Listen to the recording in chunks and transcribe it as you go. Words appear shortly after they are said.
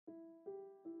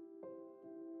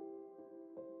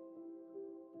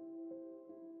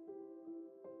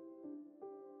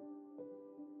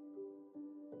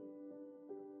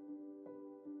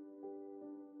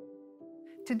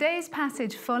Today's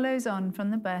passage follows on from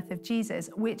the birth of Jesus,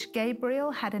 which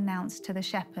Gabriel had announced to the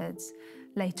shepherds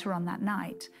later on that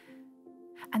night.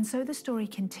 And so the story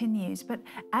continues, but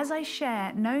as I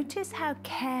share, notice how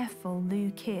careful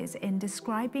Luke is in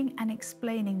describing and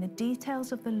explaining the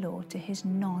details of the law to his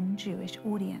non-Jewish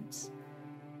audience.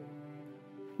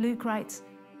 Luke writes,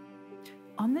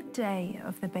 "On the day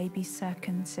of the baby's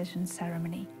circumcision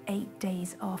ceremony, 8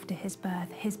 days after his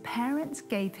birth, his parents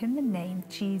gave him the name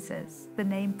Jesus, the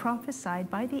name prophesied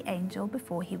by the angel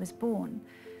before he was born.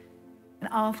 And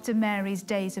after Mary's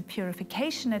days of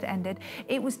purification had ended,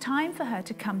 it was time for her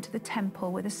to come to the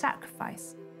temple with a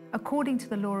sacrifice, according to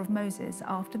the law of Moses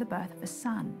after the birth of a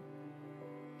son.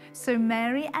 So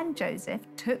Mary and Joseph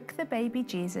took the baby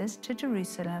Jesus to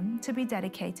Jerusalem to be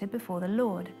dedicated before the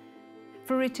Lord.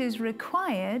 For it is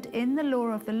required in the law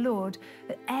of the Lord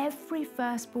that every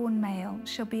firstborn male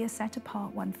shall be a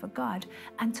set-apart one for God,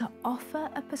 and to offer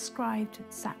a prescribed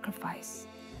sacrifice,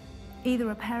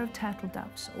 either a pair of turtle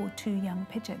doves or 2 young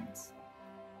pigeons."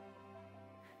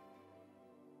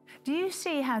 Do you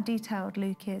see how detailed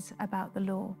Luke is about the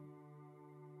law?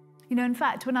 You know, in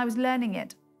fact, when I was learning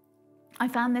it, I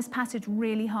found this passage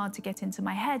really hard to get into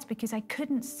my head because I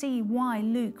couldn't see why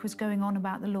Luke was going on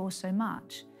about the law so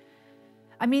much.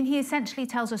 I mean, he essentially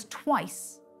tells us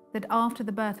twice that after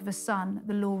the birth of a son,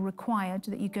 the law required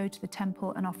that you go to the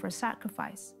temple and offer a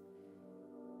sacrifice.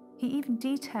 He even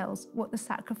details what the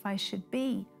sacrifice should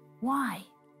be. Why?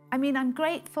 I mean, I'm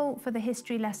grateful for the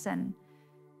history lesson,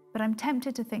 but I'm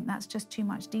tempted to think that's just too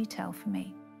much detail for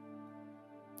me.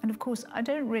 And of course, I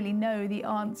don't really know the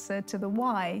answer to the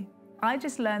why. I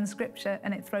just learn scripture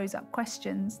and it throws up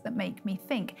questions that make me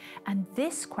think. And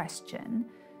this question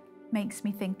makes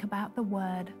me think about the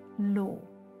word law.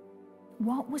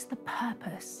 What was the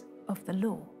purpose of the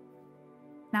law?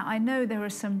 Now, I know there are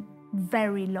some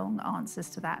very long answers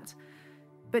to that,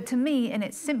 but to me, in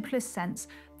its simplest sense,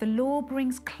 the law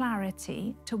brings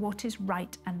clarity to what is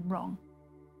right and wrong.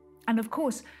 And of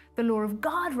course, the law of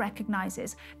God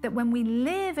recognizes that when we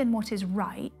live in what is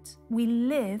right, we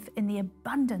live in the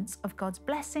abundance of God's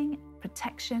blessing,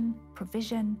 protection,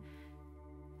 provision.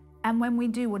 And when we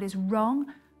do what is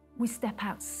wrong, we step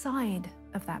outside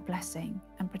of that blessing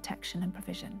and protection and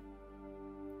provision.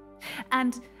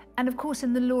 And of course,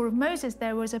 in the law of Moses,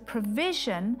 there was a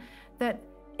provision that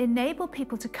enabled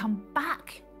people to come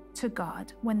back to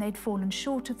God when they'd fallen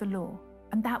short of the law.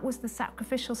 And that was the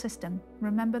sacrificial system.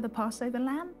 Remember the Passover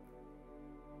lamb?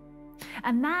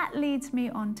 And that leads me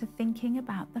on to thinking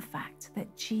about the fact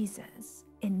that Jesus,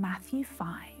 in Matthew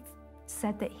 5,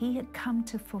 said that he had come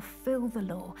to fulfill the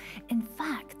law. In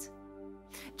fact,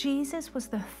 Jesus was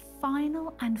the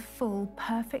final and full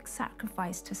perfect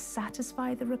sacrifice to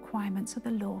satisfy the requirements of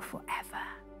the law forever.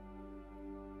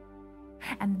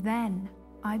 And then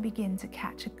I begin to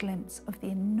catch a glimpse of the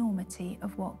enormity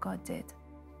of what God did.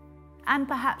 And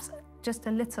perhaps just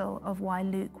a little of why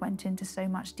Luke went into so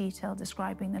much detail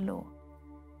describing the law.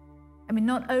 I mean,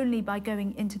 not only by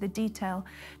going into the detail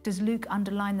does Luke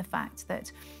underline the fact that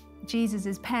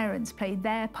Jesus' parents played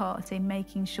their part in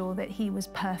making sure that he was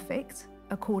perfect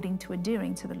according to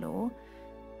adhering to the law,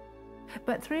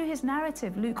 but through his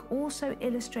narrative, Luke also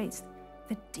illustrates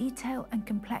the detail and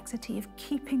complexity of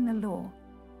keeping the law.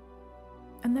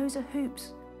 And those are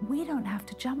hoops we don't have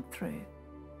to jump through,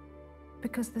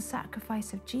 because the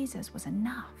sacrifice of Jesus was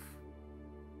enough.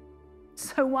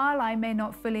 So while I may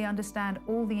not fully understand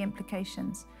all the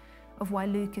implications of why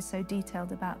Luke is so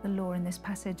detailed about the law in this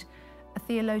passage, a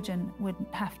theologian would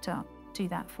have to do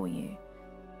that for you.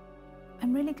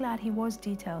 I'm really glad he was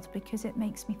detailed because it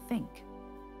makes me think.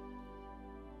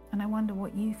 And I wonder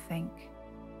what you think.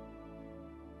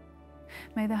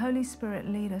 May the Holy Spirit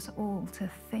lead us all to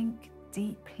think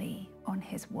deeply on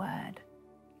his word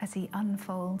as he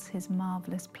unfolds his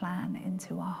marvelous plan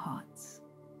into our hearts.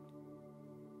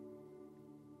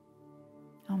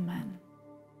 Amen.